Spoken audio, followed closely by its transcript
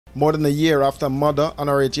More than a year after mother and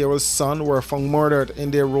her 8-year-old son were found murdered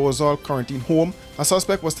in their Rosal quarantine home, a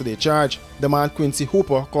suspect was today charged. The man Quincy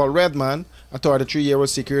Hooper, called Redman, a 33-year-old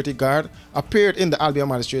security guard, appeared in the Albion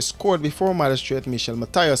Magistrates Court before Magistrate Michelle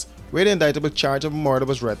Matthias, where the indictable charge of murder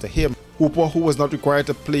was read to him. Hooper, who was not required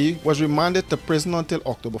to plea, was remanded to prison until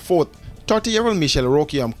October 4th. 30-year-old Michelle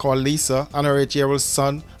Arokiam, called Lisa, and her 8-year-old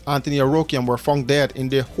son Anthony Arokiam were found dead in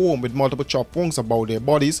their home with multiple chop wounds about their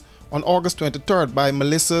bodies on August 23rd by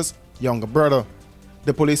Melissa's younger brother.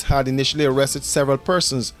 The police had initially arrested several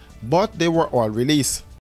persons, but they were all released.